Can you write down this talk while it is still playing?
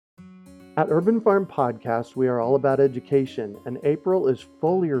At Urban Farm Podcast, we are all about education, and April is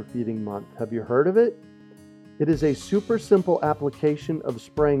foliar feeding month. Have you heard of it? It is a super simple application of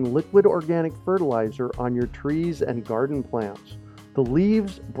spraying liquid organic fertilizer on your trees and garden plants. The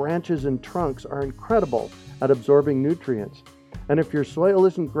leaves, branches, and trunks are incredible at absorbing nutrients. And if your soil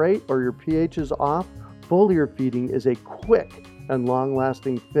isn't great or your pH is off, foliar feeding is a quick and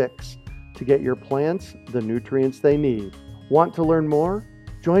long-lasting fix to get your plants the nutrients they need. Want to learn more?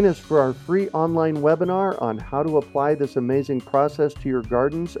 Join us for our free online webinar on how to apply this amazing process to your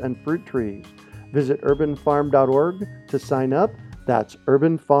gardens and fruit trees. Visit urbanfarm.org to sign up. That's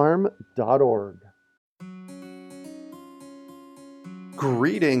urbanfarm.org.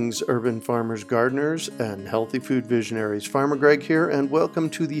 Greetings, urban farmers, gardeners, and healthy food visionaries. Farmer Greg here, and welcome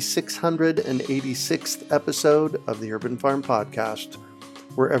to the 686th episode of the Urban Farm Podcast,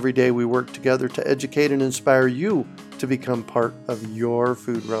 where every day we work together to educate and inspire you to become part of your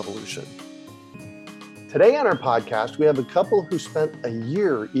food revolution. Today on our podcast, we have a couple who spent a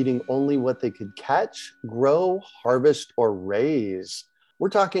year eating only what they could catch, grow, harvest, or raise. We're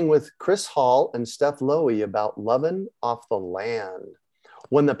talking with Chris Hall and Stef Lowi about Lovin Off The Land.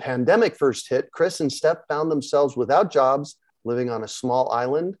 When the pandemic first hit, Chris and Stef found themselves without jobs, living on a small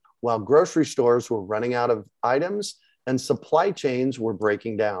island, while grocery stores were running out of items and supply chains were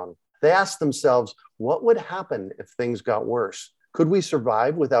breaking down. They asked themselves, what would happen if things got worse? Could we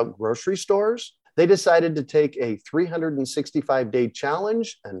survive without grocery stores? They decided to take a 365-day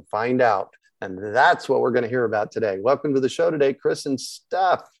challenge and find out. And that's what we're going to hear about today. Welcome to the show today, Chris and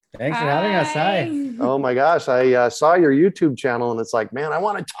Stef. Thanks for having us. Hi. Oh my gosh, I saw your YouTube channel and it's like, man, I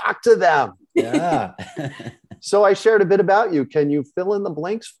want to talk to them. Yeah. So I shared a bit about you. Can you fill in the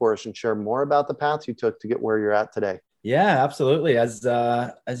blanks for us and share more about the path you took to get where you're at today? Yeah, absolutely. As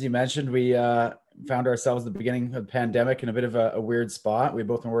you mentioned, we found ourselves at the beginning of the pandemic in a bit of a weird spot. We've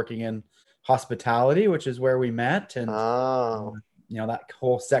both been working in hospitality, which is where we met. And, that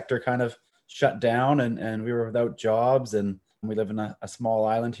whole sector kind of shut down and we were without jobs. And we live in a small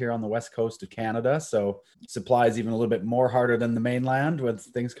island here on the west coast of Canada. So supply is even a little bit more harder than the mainland with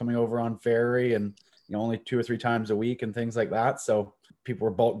things coming over on ferry and, only 2 or 3 times a week and things like that. So people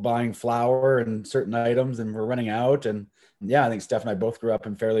were bulk buying flour and certain items and we're running out. And yeah, I think Steph and I both grew up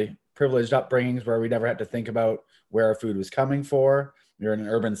in fairly privileged upbringings where we never had to think about where our food was coming for. We were in an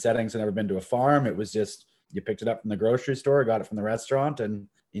urban setting, so never been to a farm. It was just, you picked it up from the grocery store, got it from the restaurant. And,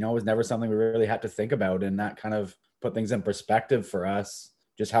 it was never something we really had to think about. And that kind of put things in perspective for us,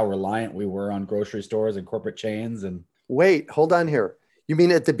 just how reliant we were on grocery stores and corporate chains. And wait, hold on here. You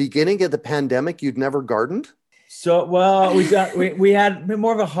mean at the beginning of the pandemic, you'd never gardened? So, well, we had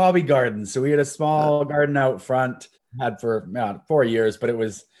more of a hobby garden. So we had a small garden out front, had for 4 years, but it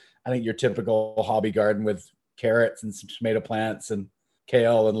was, I think, your typical hobby garden with carrots and some tomato plants and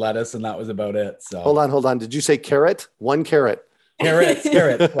kale and lettuce. And that was about it. So hold on. Did you say carrot? 1 carrot. Carrots.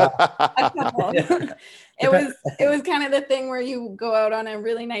 Wow. A couple. It was kind of the thing where you go out on a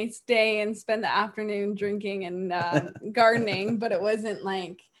really nice day and spend the afternoon drinking and gardening, but it wasn't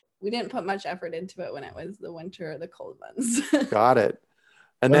like, we didn't put much effort into it when it was the winter or the cold months. Got it.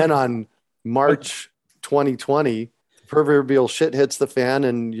 And then on March 2020, proverbial shit hits the fan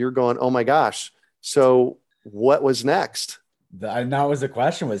and you're going, oh my gosh. So what was next? And that was the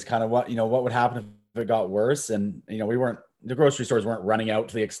question, was kind of what would happen if it got worse? And, the grocery stores weren't running out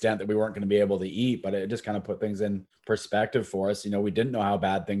to the extent that we weren't going to be able to eat, but it just kind of put things in perspective for us. We didn't know how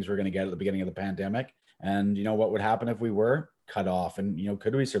bad things were going to get at the beginning of the pandemic. And, what would happen if we were cut off and,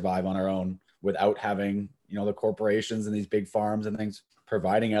 could we survive on our own without having, the corporations and these big farms and things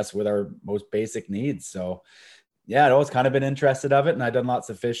providing us with our most basic needs. So yeah, I'd always kind of been interested of it. And I'd done lots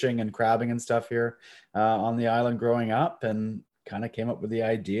of fishing and crabbing and stuff here on the island growing up, and kind of came up with the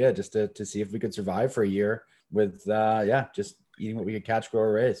idea just to see if we could survive for a year with, just eating what we could catch, grow,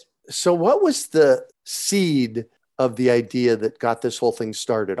 or raise. So what was the seed of the idea that got this whole thing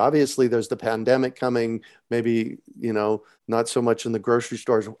started? Obviously, there's the pandemic coming, maybe, not so much in the grocery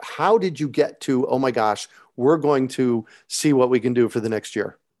stores. How did you get to, oh my gosh, we're going to see what we can do for the next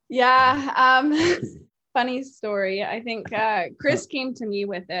year? Yeah. Funny story. I think Chris came to me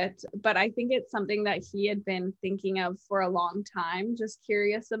with it, but I think it's something that he had been thinking of for a long time, just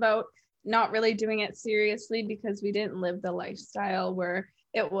curious about, not really doing it seriously because we didn't live the lifestyle where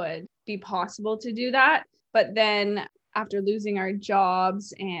it would be possible to do that. But then after losing our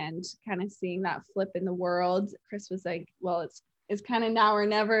jobs and kind of seeing that flip in the world, Chris was like, well, it's kind of now or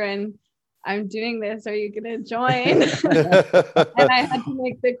never. And I'm doing this. Are you going to join? And I had to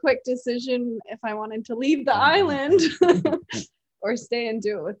make the quick decision if I wanted to leave the island or stay and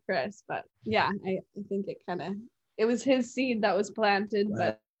do it with Chris. But yeah, I think it was his seed that was planted,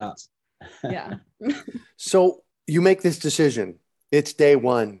 but Yeah. So you make this decision. It's day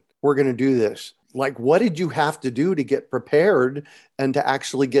one. We're going to do this. Like, what did you have to do to get prepared and to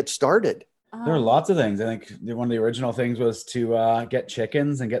actually get started? There were lots of things. I think one of the original things was to get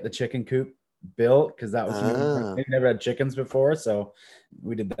chickens and get the chicken coop built, because that was we never had chickens before, so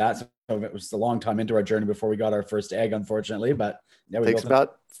we did that. So it was a long time into our journey before we got our first egg, unfortunately. But yeah, we takes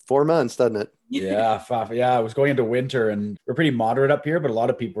about 4 months, doesn't it? Yeah, yeah. It was going into winter, and we're pretty moderate up here, but a lot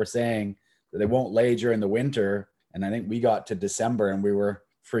of people were saying that they won't lay during the winter. And I think we got to December and we were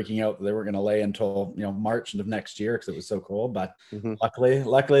freaking out that they weren't going to lay until March of next year because it was so cold. But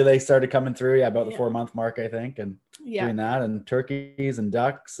luckily they started coming through about the 4-month mark, I think, and doing that, and turkeys and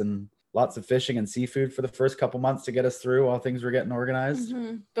ducks and lots of fishing and seafood for the first couple months to get us through while things were getting organized.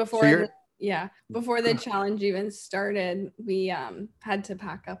 Before the challenge even started, we had to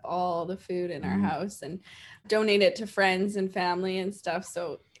pack up all the food in our house and donate it to friends and family and stuff.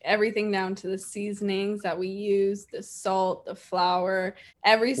 So everything down to the seasonings that we use, the salt, the flour,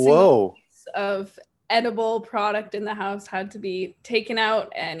 every single piece of edible product in the house had to be taken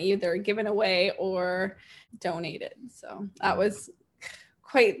out and either given away or donated. So that was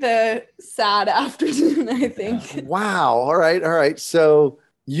quite the sad afternoon, I think. Wow. All right. So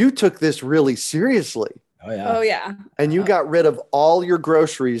you took this really seriously. Oh yeah. And you got rid of all your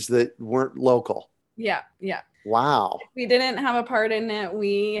groceries that weren't local. Yeah. Wow. We didn't have a part in it.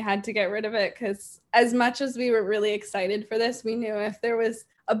 We had to get rid of it because as much as we were really excited for this, we knew if there was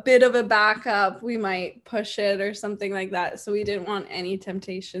a bit of a backup, we might push it or something like that. So we didn't want any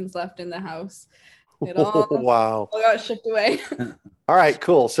temptations left in the house. It all got shipped away. All right,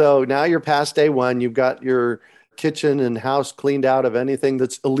 cool. So now you're past day one. You've got your kitchen and house cleaned out of anything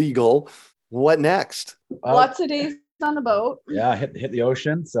that's illegal. What next? Lots of days on the boat. Yeah, hit the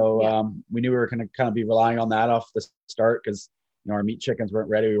ocean. So we knew we were going to kind of be relying on that off the start because our meat chickens weren't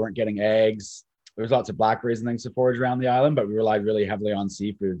ready. We weren't getting eggs. There was lots of blackberries and things to forage around the island, but we relied really heavily on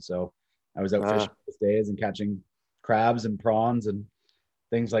seafood. So I was out fishing those days and catching crabs and prawns and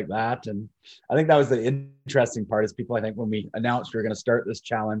things like that. And I think that was the interesting part is people, I think when we announced we were going to start this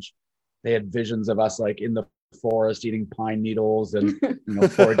challenge, they had visions of us like in the forest eating pine needles and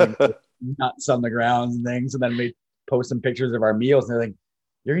foraging nuts on the ground and things. And then we post some pictures of our meals and they're like,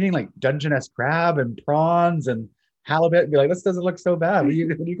 you're eating like Dungeness crab and prawns and halibut, and be like, this doesn't look so bad. What are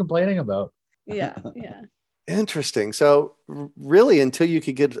you complaining about? Yeah. Interesting. So really, until you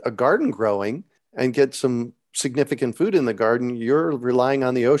could get a garden growing and get some significant food in the garden, you're relying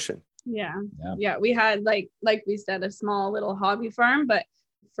on the ocean. Yeah. We had like we said, a small little hobby farm, but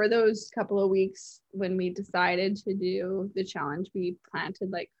for those couple of weeks when we decided to do the challenge, we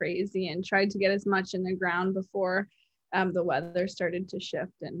planted like crazy and tried to get as much in the ground before the weather started to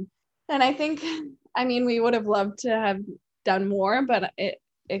shift. And I think, we would have loved to have done more, but it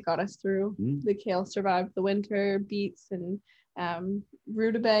got us through. The kale survived the winter, beets and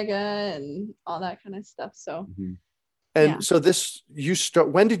rutabaga and all that kind of stuff. So so this,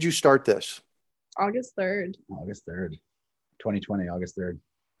 when did you start this? August 3rd 2020, August 3rd.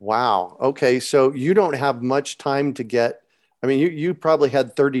 Wow. Okay. So you don't have much time to get, you probably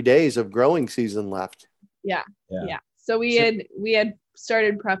had 30 days of growing season left. Yeah. So we had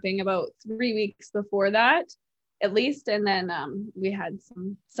started prepping about 3 weeks before that, at least. And then we had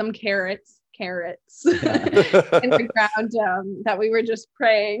some carrots in the ground that we were just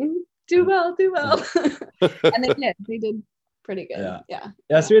praying, do well. And they did pretty good.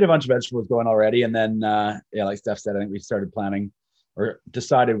 So we had a bunch of vegetables going already. And then, like Steph said, I think we started planning or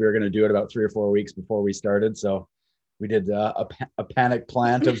decided we were going to do it about 3 or 4 weeks before we started. So we did a panic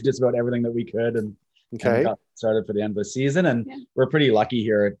plant of just about everything that we could. And got started for the end of the season. And we're pretty lucky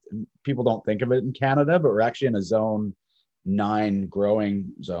here. People don't think of it in Canada, but we're actually in a zone 9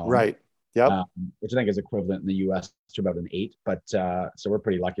 growing zone. Right. Yep. Which I think is equivalent in the US to about an 8. But so we're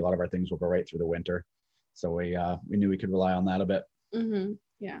pretty lucky. A lot of our things will go right through the winter. So we knew we could rely on that a bit. Mm-hmm.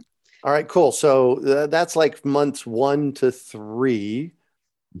 Yeah. All right, cool. So that's like months 1 to 3.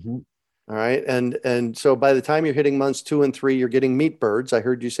 Mm-hmm. All right. And so by the time you're hitting months 2 and 3, you're getting meat birds. I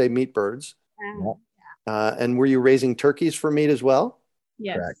heard you say meat birds. And were you raising turkeys for meat as well?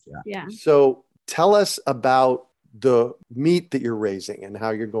 Yes. Correct. Yeah. So tell us about the meat that you're raising and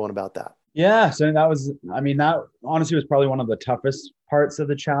how you're going about that. Yeah. So that honestly was probably one of the toughest parts of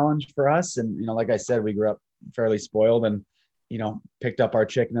the challenge for us. And, like I said, we grew up fairly spoiled and, picked up our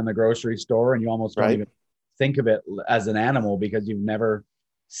chicken in the grocery store, and you almost don't even think of it as an animal because you've never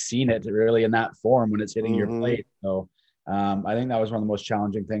seen it really in that form when it's hitting your plate. So I think that was one of the most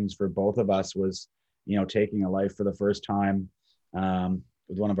challenging things for both of us was, taking a life for the first time.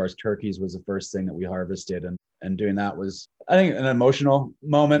 With one of our turkeys was the first thing that we harvested, and doing that was, I think, an emotional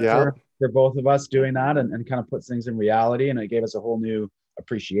moment for both of us doing that and kind of puts things in reality. And it gave us a whole new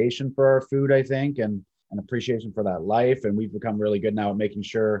appreciation for our food, I think, and an appreciation for that life. And we've become really good now at making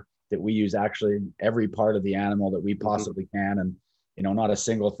sure that we use actually every part of the animal that we possibly can. And, not a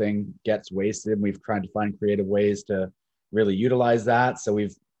single thing gets wasted. We've tried to find creative ways to really utilize that. So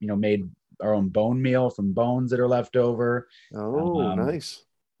we've, made our own bone meal from bones that are left over. Oh, nice.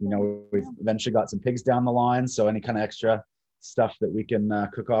 We've eventually got some pigs down the line. So any kind of extra stuff that we can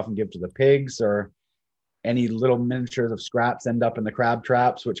cook off and give to the pigs, or any little miniatures of scraps end up in the crab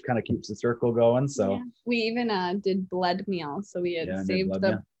traps, which kind of keeps the circle going. So we even did blood meal. So we had saved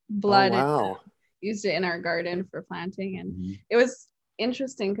the blood and used it in our garden for planting. And it was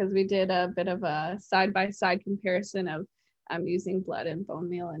interesting because we did a bit of a side-by-side comparison of using blood and bone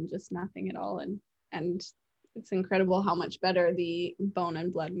meal and just nothing at all. And it's incredible how much better the bone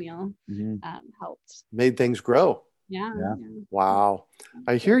and blood meal helped. Made things grow. Yeah. Wow.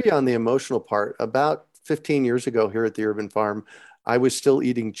 I hear you on the emotional part. About 15 years ago here at the Urban Farm, I was still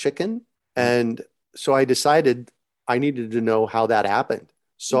eating chicken. And so I decided I needed to know how that happened.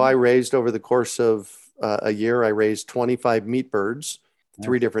 So I raised, over the course of a year, I raised 25 meat birds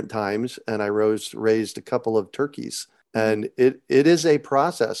 3 different times. And I raised a couple of turkeys. And it is a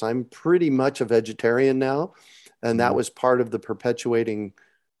process. I'm pretty much a vegetarian now. And that was part of the perpetuating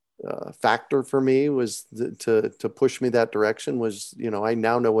factor for me, was to push me that direction, was, I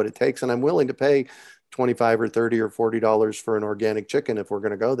now know what it takes, and I'm willing to pay $25 or $30 or $40 for an organic chicken if we're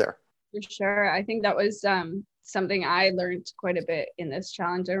going to go there. For sure. I think that was something I learned quite a bit in this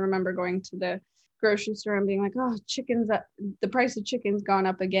challenge. I remember going to the grocery store and being like, oh, the price of chicken's gone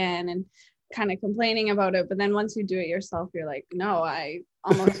up again, and kind of complaining about it. But then once you do it yourself, you're like, no, I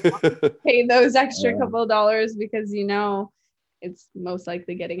almost want to pay those extra couple of dollars, because it's most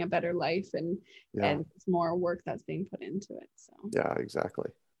likely getting a better life, and it's more work that's being put into it. So yeah,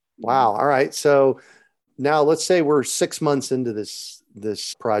 exactly. Wow. All right. So now let's say we're 6 months into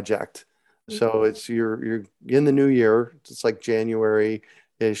this project. So it's you're in the new year. It's like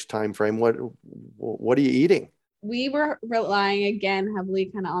January-ish timeframe. What are you eating? We were relying again heavily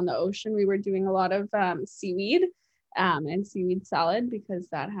kind of on the ocean. We were doing a lot of seaweed and seaweed salad, because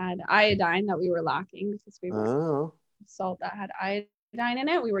that had iodine that we were lacking, because we were salt that had iodine in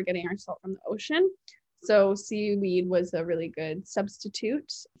it. We were getting our salt from the ocean. So seaweed was a really good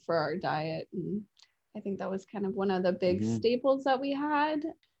substitute for our diet. And I think that was kind of one of the big staples that we had.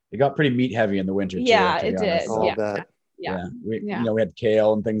 It got pretty meat heavy in the winter too. Yeah, it did. Yeah. We had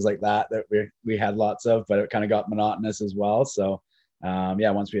kale and things like that we had lots of, but it kind of got monotonous as well. So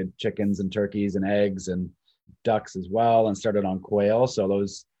once we had chickens and turkeys and eggs and ducks as well, and started on quail. So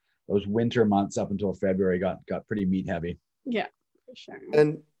those winter months up until February got pretty meat heavy. Yeah, for sure.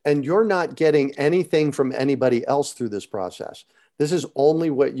 And you're not getting anything from anybody else through this process. This is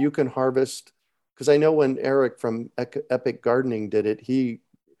only what you can harvest. Because I know when Eric from Epic Gardening did it,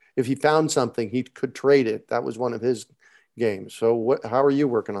 if he found something, he could trade it. That was one of his games. So how are you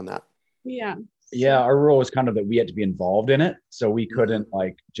working on that? Yeah, our rule was kind of that we had to be involved in it. So we couldn't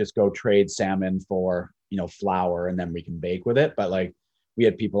just go trade salmon for, flour and then we can bake with it. But we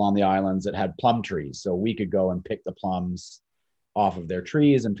had people on the islands that had plum trees. So we could go and pick the plums off of their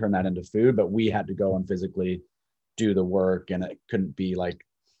trees and turn that into food. But we had to go and physically do the work. And it couldn't be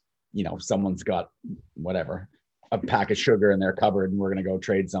someone's got a pack of sugar in their cupboard and we're going to go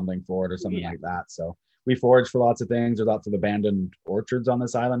trade something for it or something like that. So we foraged for lots of things. There's lots of abandoned orchards on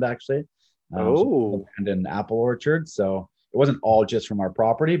this island, actually. Abandoned apple orchards. So it wasn't all just from our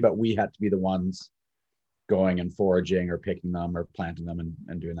property, but we had to be the ones going and foraging or picking them or planting them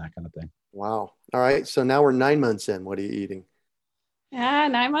and doing that kind of thing. Wow. All right. So now we're 9 months in. What are you eating? Yeah,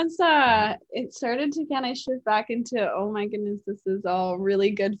 9 months. It started to kind of shift back into, oh my goodness, this is all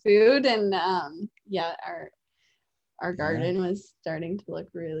really good food. And our garden was starting to look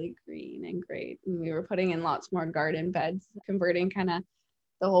really green and great. And we were putting in lots more garden beds, converting kind of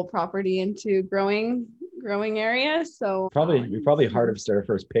the whole property into growing area. So we probably harvested our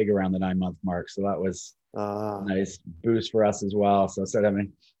first pig around the 9-month mark. So that was a nice boost for us as well. So I started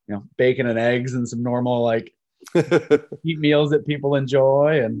having, bacon and eggs and some normal eat meals that people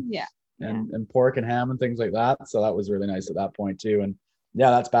enjoy, and pork and ham and things like that. So that was really nice at that point too. And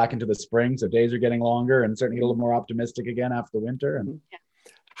that's back into the spring. So days are getting longer and starting to get a little more optimistic again after the winter. And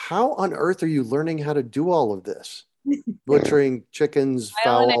how on earth are you learning how to do all of this? Butchering chickens,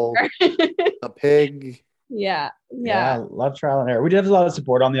 fowl, a pig. Love trial and error. We did have a lot of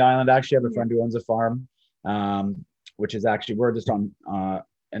support on the island. Actually, I have a friend who owns a farm, which is actually, we're just on,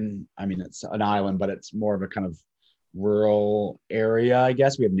 and I mean, it's an island, but it's more of a kind of rural area, I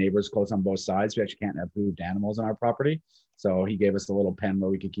guess. We have neighbors close on both sides. We actually can't have moved animals on our property. So he gave us a little pen where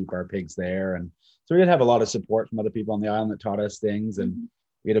we could keep our pigs there. And so we did have a lot of support from other people on the island that taught us things. And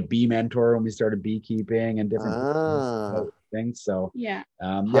we had a bee mentor when we started beekeeping and different things. So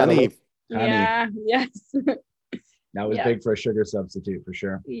honey. Yeah, yes. That was big for a sugar substitute for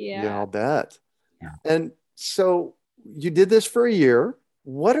sure. Yeah, I'll bet. Yeah. And so you did this for a year.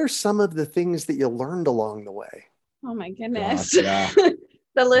 What are some of the things that you learned along the way? Oh my goodness. Gosh, yeah.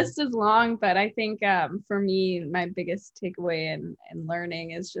 The list is long, but I think for me, my biggest takeaway in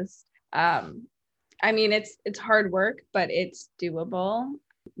learning is just, I mean, it's hard work, but it's doable.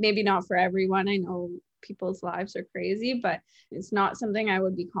 Maybe not for everyone. I know people's lives are crazy, but it's not something I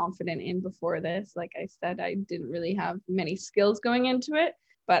would be confident in before this. Like I said, I didn't really have many skills going into it,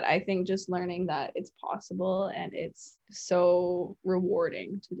 but I think just learning that it's possible and it's so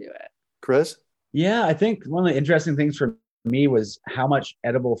rewarding to do it. Chris? Yeah, I think one of the interesting things for me was how much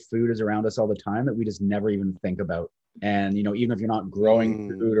edible food is around us all the time that we just never even think about. And, you know, even if you're not growing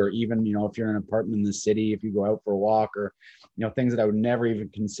food, or even, you know, if you're in an apartment in the city, if you go out for a walk, or, you know, things that I would never even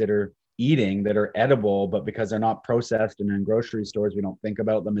consider eating that are edible, but because they're not processed and in grocery stores, we don't think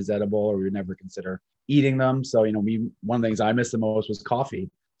about them as edible, or we would never consider eating them. So, you know, one of the things I missed the most was coffee.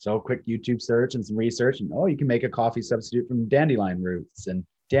 So quick YouTube search and some research, and you can make a coffee substitute from dandelion roots, and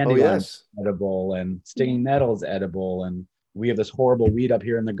dandelion edible, and stinging nettles edible. And we have this horrible weed up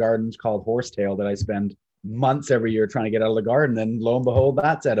here in the gardens called horsetail that I spend months every year trying to get out of the garden, and lo and behold,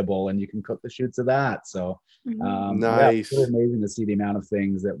 that's edible, and you can cook the shoots of that. So nice. It's really amazing to see the amount of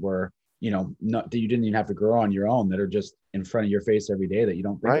things that were, you know, not that you didn't even have to grow on your own, that are just in front of your face every day that you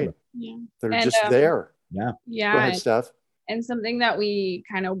don't think about. Yeah, they're just there. Yeah. Go ahead, Steph. And something that we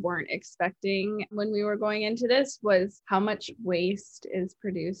kind of weren't expecting when we were going into this was how much waste is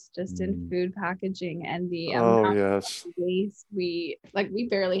produced just in food packaging, and the amount of waste we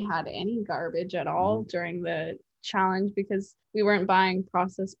barely had any garbage at all during the challenge, because we weren't buying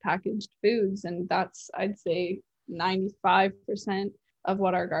processed packaged foods. And that's, I'd say, 95% of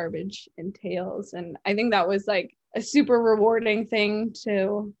what our garbage entails. And I think that was like a super rewarding thing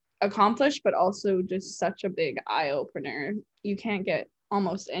to accomplish, but also just such a big eye opener. You can't get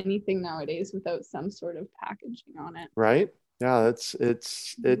almost anything nowadays without some sort of packaging on it. Right? Yeah,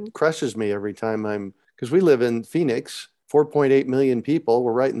 it crushes me every time because we live in Phoenix, 4.8 million people.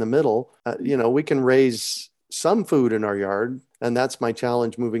 We're right in the middle. You know, we can raise some food in our yard, and that's my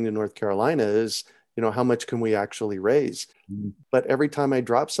challenge moving to North Carolina is, you know, how much can we actually raise? But every time I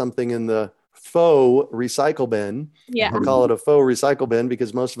drop something in the faux recycle bin, I call it a faux recycle bin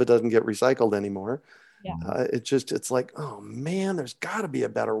because most of it doesn't get recycled anymore. It's like, oh man, there's got to be a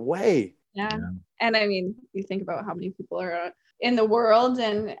better way. And I mean, you think about how many people are in the world,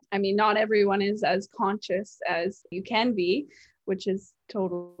 and I mean, not everyone is as conscious as you can be, which is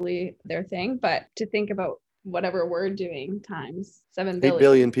totally their thing. But to think about whatever we're doing times 7 billion. 8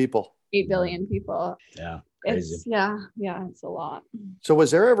 billion people. 8 billion people. Yeah. Crazy. It's a lot. So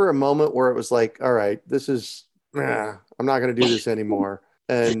was there ever a moment where it was like, all right, this is, I'm not going to do this anymore?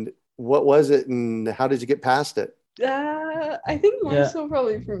 And what was it, and how did you get past it? I think more so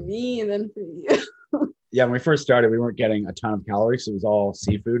probably for me than for you. Yeah, when we first started, we weren't getting a ton of calories. So it was all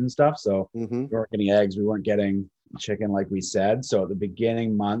seafood and stuff. So we weren't getting eggs. We weren't getting chicken, like we said. So at the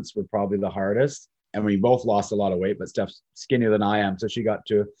beginning months were probably the hardest. And we both lost a lot of weight, but Steph's skinnier than I am. So she got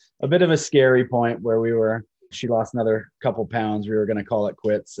to a bit of a scary point where she lost another couple pounds. We were going to call it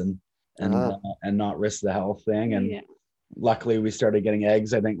quits and not risk the health thing. And luckily we started getting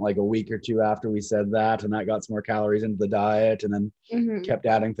eggs, I think like a week or two after we said that, and that got some more calories into the diet, and then kept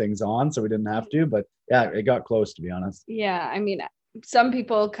adding things on. So we didn't have to, but yeah, it got close, to be honest. Yeah. I mean, some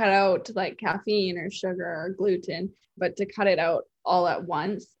people cut out like caffeine or sugar or gluten, but to cut it out all at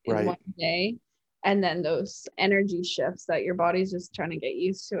once in one day, and then those energy shifts that your body's just trying to get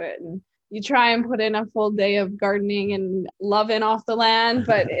used to it. And you try and put in a full day of gardening and loving off the land,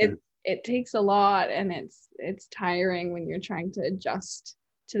 but it takes a lot, and it's tiring when you're trying to adjust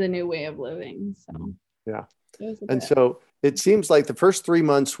to the new way of living. So yeah. And so it seems like the first 3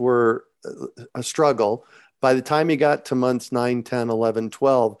 months were a struggle. By the time you got to months 9, 10, 11,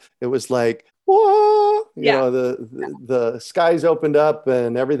 12, it was like, whoa, you know, the skies opened up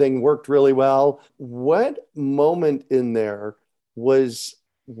and everything worked really well. What moment in there was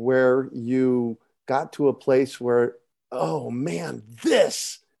where you got to a place where, oh man,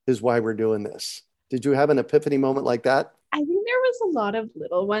 this is why we're doing this? Did you have an epiphany moment like that? I think there was a lot of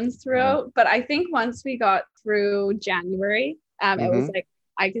little ones throughout, but I think once we got through January, it was like,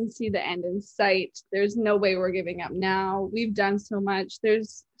 I can see the end in sight. There's no way we're giving up now. We've done so much.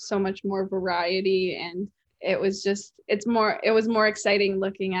 There's so much more variety, and it was more exciting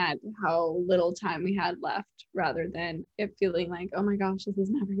looking at how little time we had left rather than it feeling like, oh my gosh, this is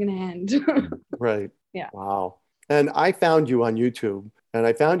never going to end. Right. Yeah. Wow. And I found you on YouTube. And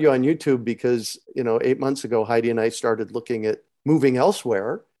I found you on YouTube because, 8 months ago, Heidi and I started looking at moving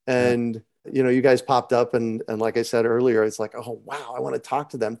elsewhere. And, you guys popped up. And like I said earlier, it's like, oh, wow, I want to talk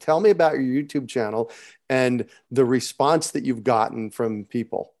to them. Tell me about your YouTube channel and the response that you've gotten from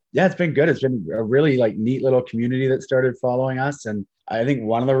people. Yeah, it's been good. It's been a really neat little community that started following us. And I think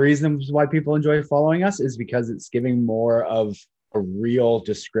one of the reasons why people enjoy following us is because it's giving more of a real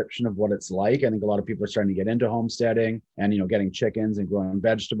description of what it's like. I think a lot of people are starting to get into homesteading and, getting chickens and growing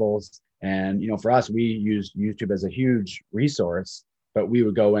vegetables. And, for us, we used YouTube as a huge resource, but we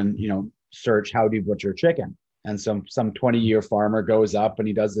would go and, search how do you butcher chicken. And some 20-year farmer goes up and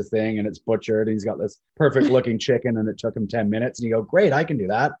he does the thing and it's butchered and he's got this perfect looking chicken and it took him 10 minutes and you go, great, I can do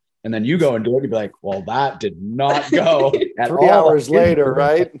that. And then you go and do it. You'd be like, well, that did not go at 3 hours later,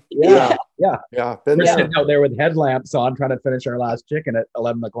 right? Yeah. Been We're there. sitting out there with headlamps on trying to finish our last chicken at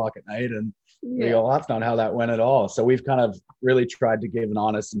 11 o'clock at night. And we go, well, that's not how that went at all. So we've kind of really tried to give an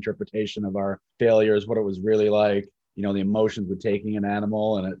honest interpretation of our failures, what it was really like, the emotions with taking an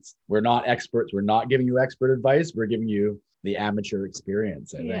animal. And we're not experts. We're not giving you expert advice. We're giving you the amateur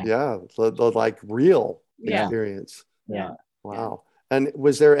experience, I think. Yeah. The real experience. Yeah. Wow. And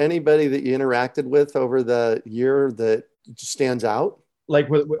was there anybody that you interacted with over the year that stands out? Like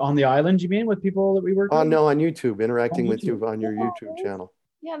on the island, you mean, with people that we worked with? No, on YouTube, interacting with you on your YouTube channel.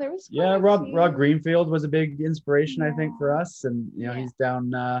 Yeah, there was. Yeah, Rob Greenfield was a big inspiration, I think, for us. And, he's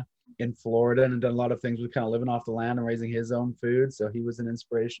down in Florida and done a lot of things with kind of living off the land and raising his own food. So he was an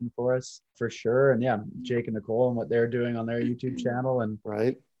inspiration for us for sure. And Jake and Nicole and what they're doing on their YouTube channel. And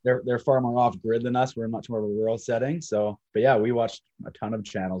right. They're far more off grid than us. We're in much more of a rural setting. So, but we watched a ton of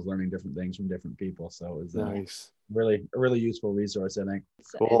channels learning different things from different people. So it was nice. A really useful resource, I think.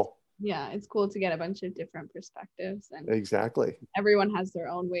 Cool. It's cool to get a bunch of different perspectives. And exactly. Everyone has their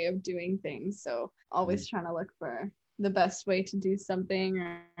own way of doing things. So always trying to look for the best way to do something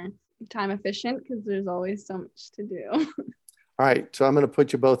or time efficient because there's always so much to do. All right. So I'm going to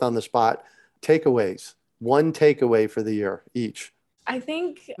put you both on the spot. Takeaways. One takeaway for the year each. I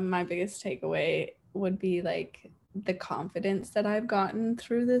think my biggest takeaway would be the confidence that I've gotten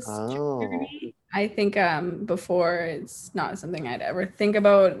through this journey. I think before it's not something I'd ever think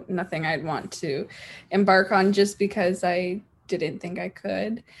about, nothing I'd want to embark on just because I didn't think I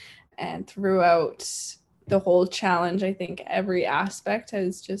could. And throughout the whole challenge, I think every aspect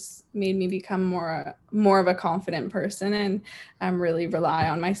has just made me become more of a confident person and really rely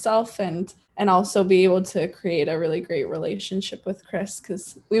on myself and also be able to create a really great relationship with Chris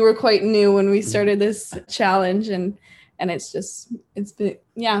because we were quite new when we started this challenge and it's been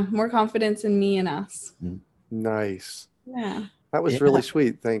more confidence in me and us. Nice. Yeah. That was really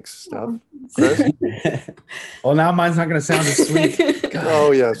sweet. Thanks, Stef. Chris? Well, now mine's not going to sound as sweet.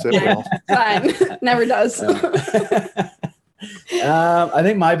 Oh, yes, it will. Fine. Never does. I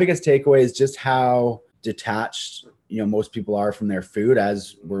think my biggest takeaway is just how detached most people are from their food,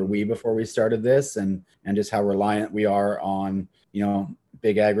 as were we before we started this, and just how reliant we are on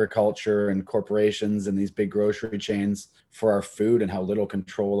big agriculture and corporations and these big grocery chains for our food and how little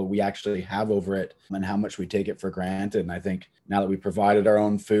control we actually have over it and how much we take it for granted. And I think now that we provided our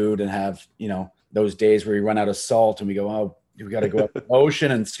own food and have those days where we run out of salt and we go, oh, we got to go up the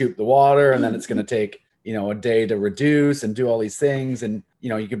ocean and scoop the water, and then it's going to take a day to reduce and do all these things. And,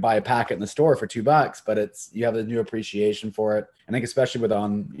 you can buy a packet in the store for $2, but you have a new appreciation for it. I think especially with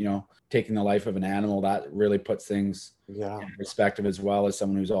taking the life of an animal, that really puts things in perspective, as well as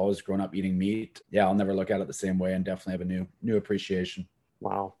someone who's always grown up eating meat. Yeah. I'll never look at it the same way and definitely have a new appreciation.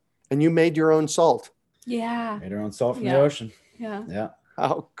 Wow. And you made your own salt. Yeah. Made our own salt from the ocean. Yeah. Yeah.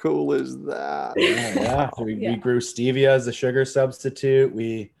 How cool is that? Yeah. So we grew stevia as a sugar substitute.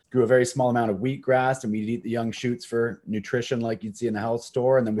 We grew a very small amount of wheatgrass, and we'd eat the young shoots for nutrition like you'd see in the health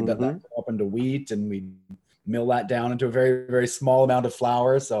store. And then we'd let that go up into wheat, and we'd mill that down into a very, very small amount of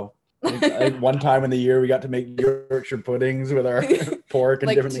flour. So I think one time in the year we got to make Yorkshire puddings with our pork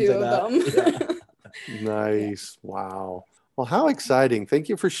and different things like that. Yeah. Nice. Wow. Well, how exciting. Thank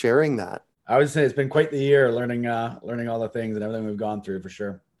you for sharing that. I would say it's been quite the year learning all the things and everything we've gone through, for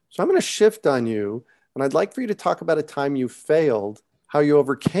sure. So I'm going to shift on you, and I'd like for you to talk about a time you failed, how you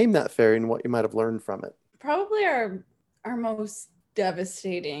overcame that failure, and what you might have learned from it. Probably our most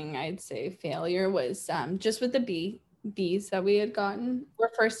devastating, I'd say, failure was just with the bees that we had gotten. We're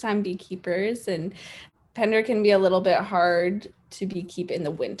first-time beekeepers, and Pender can be a little bit hard to beekeep in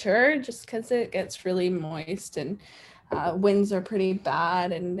the winter just because it gets really moist. And winds are pretty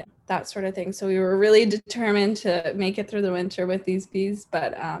bad and that sort of thing. So we were really determined to make it through the winter with these bees,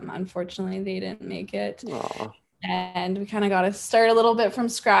 but unfortunately they didn't make it. Aw. And we kind of got to start a little bit from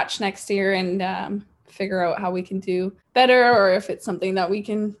scratch next year and figure out how we can do better, or if it's something that we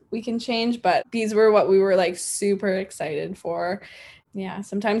can change. But bees were what we were like super excited for. Yeah,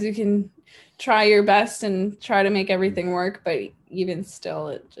 sometimes you can try your best and try to make everything work, but even still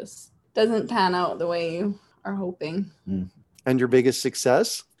it just doesn't pan out the way you are hoping. And your biggest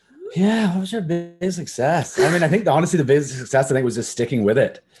success? Yeah, what was your biggest success? I mean, I think honestly the biggest success was just sticking with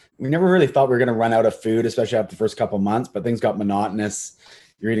it. We never really thought we were going to run out of food, especially after the first couple of months, but things got monotonous.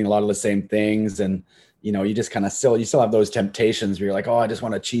 You're eating a lot of the same things, and you just kind of still have those temptations where you're like, oh, I just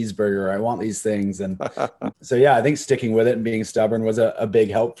want a cheeseburger, I want these things. And so yeah, I think sticking with it and being stubborn was a big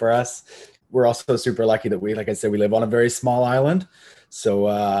help for us. We're also super lucky that like I said, we live on a very small island,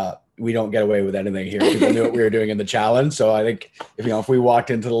 so we don't get away with anything here. People knew what we were doing in the challenge. So I think if we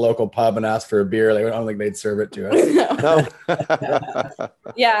walked into the local pub and asked for a beer, I don't think they'd serve it to us. No.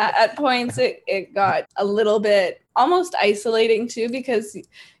 Yeah, at points it got a little bit almost isolating too, because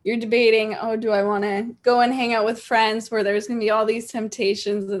you're debating, oh, do I want to go and hang out with friends where there's going to be all these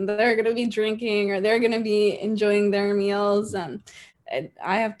temptations and they're going to be drinking or they're going to be enjoying their meals, and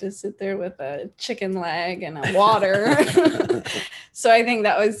I have to sit there with a chicken leg and a water. So I think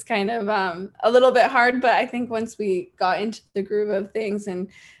that was kind of a little bit hard, but I think once we got into the groove of things, and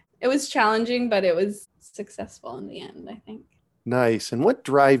it was challenging, but it was successful in the end, I think. Nice. And what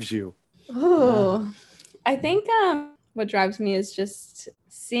drives you? Oh, I think what drives me is just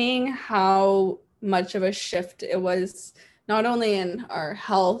seeing how much of a shift it was, not only in our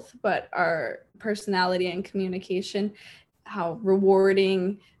health, but our personality and communication, how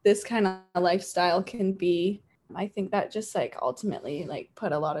rewarding this kind of lifestyle can be. I think that just like ultimately like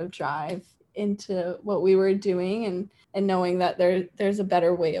put a lot of drive into what we were doing, and knowing that there's a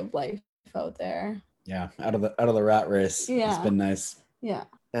better way of life out there. Yeah, out of the rat race. Yeah. It's been nice. Yeah.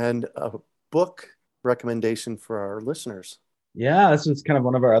 And a book recommendation for our listeners. Yeah, this was kind of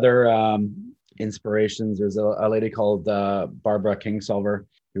one of our other inspirations. There's a lady called Barbara Kingsolver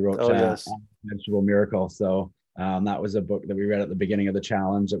who wrote yes. Vegetable Miracle. So that was a book that we read at the beginning of the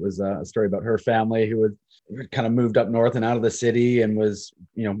challenge. It was a story about her family who had kind of moved up north and out of the city and was,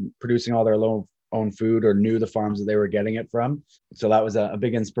 producing all their own food, or knew the farms that they were getting it from. So that was a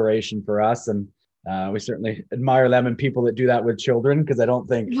big inspiration for us. And we certainly admire them and people that do that with children, because I don't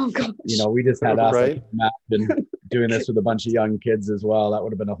think, we just had us right. imagine doing this with a bunch of young kids as well. That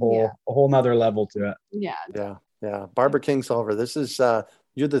would have been a whole nother level to it. Yeah. Barbara Kingsolver, this is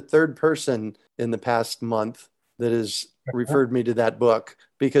you're the third person in the past month that has referred me to that book,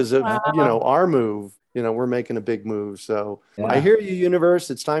 because of our move. We're making a big move. So I hear you, universe.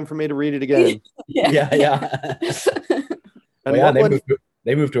 It's time for me to read it again. Yeah. And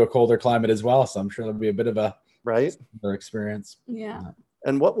they moved to a colder climate as well, so I'm sure there'll be a bit of a similar experience. Yeah.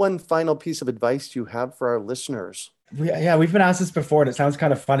 And what one final piece of advice do you have for our listeners? We've been asked this before, and it sounds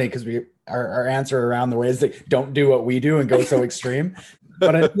kind of funny because our answer around the way is that don't do what we do and go so extreme.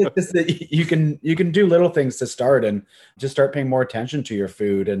 But it's just that you can do little things to start, and just start paying more attention to your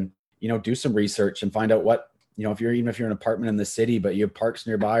food, and do some research and find out what if you're in an apartment in the city but you have parks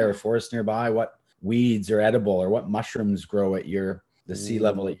nearby or forests nearby, what weeds are edible or what mushrooms grow at the sea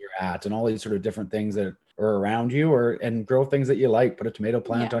level that you're at, and all these sort of different things that are around you, and grow things that you like. Put a tomato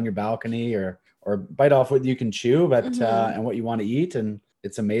plant on your balcony, or bite off what you can chew, but and what you want to eat. And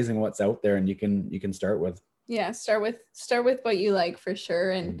it's amazing what's out there, and you can start with. Yeah, start with what you like for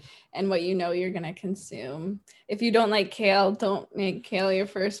sure, and what you're going to consume. If you don't like kale, don't make kale your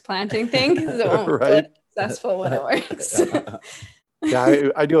first planting thing, because it won't be successful when it works. Yeah,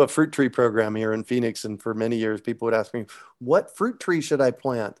 I do a fruit tree program here in Phoenix, and for many years people would ask me, what fruit tree should I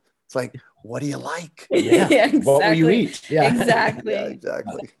plant? It's like, what do you like? Yeah, exactly. What will you eat? Yeah, exactly.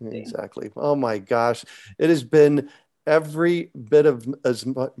 Exactly. Oh my gosh, it has been every bit of as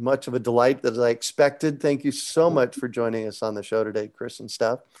much of a delight as I expected. Thank you so much for joining us on the show today, Chris and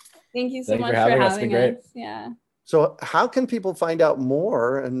Steph. Thank you so much for having us. Great. Yeah. So how can people find out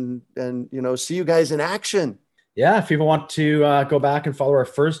more and see you guys in action? Yeah, if people want to go back and follow our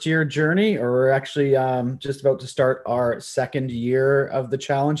first year journey, or we're actually just about to start our second year of the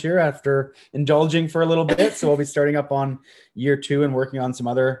challenge here after indulging for a little bit. So we'll be starting up on year 2 and working on some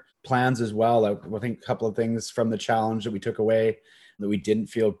other plans as well. I think a couple of things from the challenge that we took away that we didn't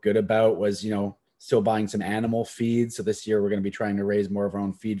feel good about was, still buying some animal feed. So this year we're going to be trying to raise more of our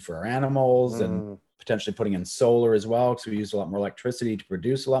own feed for our animals, and potentially putting in solar as well, because we use a lot more electricity to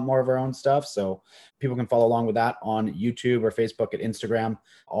produce a lot more of our own stuff. So people can follow along with that on YouTube or Facebook and Instagram,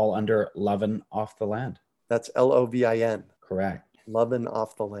 all under Lovin Off The Land. That's Lovin. Correct. Lovin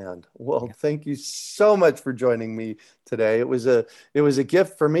Off The Land. Well, thank you so much for joining me today. It was a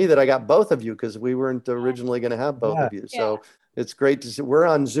gift for me that I got both of you because we weren't originally going to have both of you. So it's great to see. We're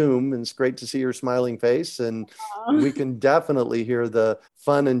on Zoom, and it's great to see your smiling face, and we can definitely hear the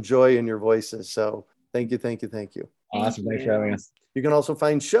fun and joy in your voices. So thank you. Awesome. Thanks for having us. You can also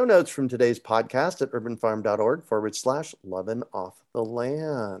find show notes from today's podcast at urbanfarm.org/Lovin Off The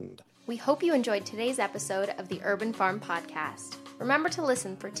Land. We hope you enjoyed today's episode of the Urban Farm Podcast. Remember to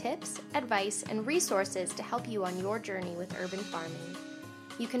listen for tips, advice, and resources to help you on your journey with urban farming.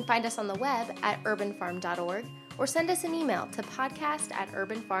 You can find us on the web at urbanfarm.org or send us an email to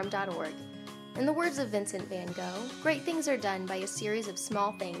podcast@urbanfarm.org. In the words of Vincent van Gogh, great things are done by a series of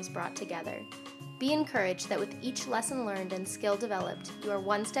small things brought together. Be encouraged that with each lesson learned and skill developed, you are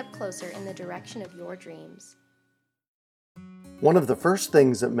one step closer in the direction of your dreams. One of the first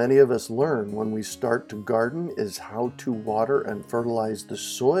things that many of us learn when we start to garden is how to water and fertilize the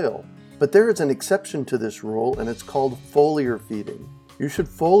soil. But there is an exception to this rule, and it's called foliar feeding. You should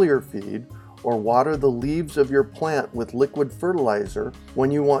foliar feed or water the leaves of your plant with liquid fertilizer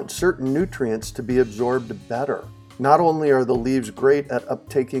when you want certain nutrients to be absorbed better. Not only are the leaves great at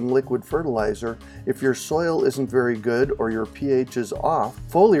uptaking liquid fertilizer, if your soil isn't very good or your pH is off,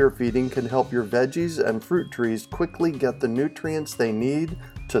 foliar feeding can help your veggies and fruit trees quickly get the nutrients they need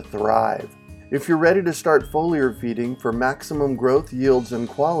to thrive. If you're ready to start foliar feeding for maximum growth, yields, and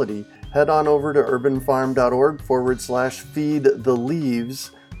quality, head on over to urbanfarm.org/feed the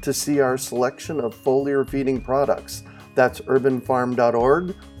leaves to see our selection of foliar feeding products. That's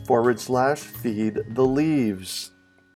urbanfarm.org/feed the leaves.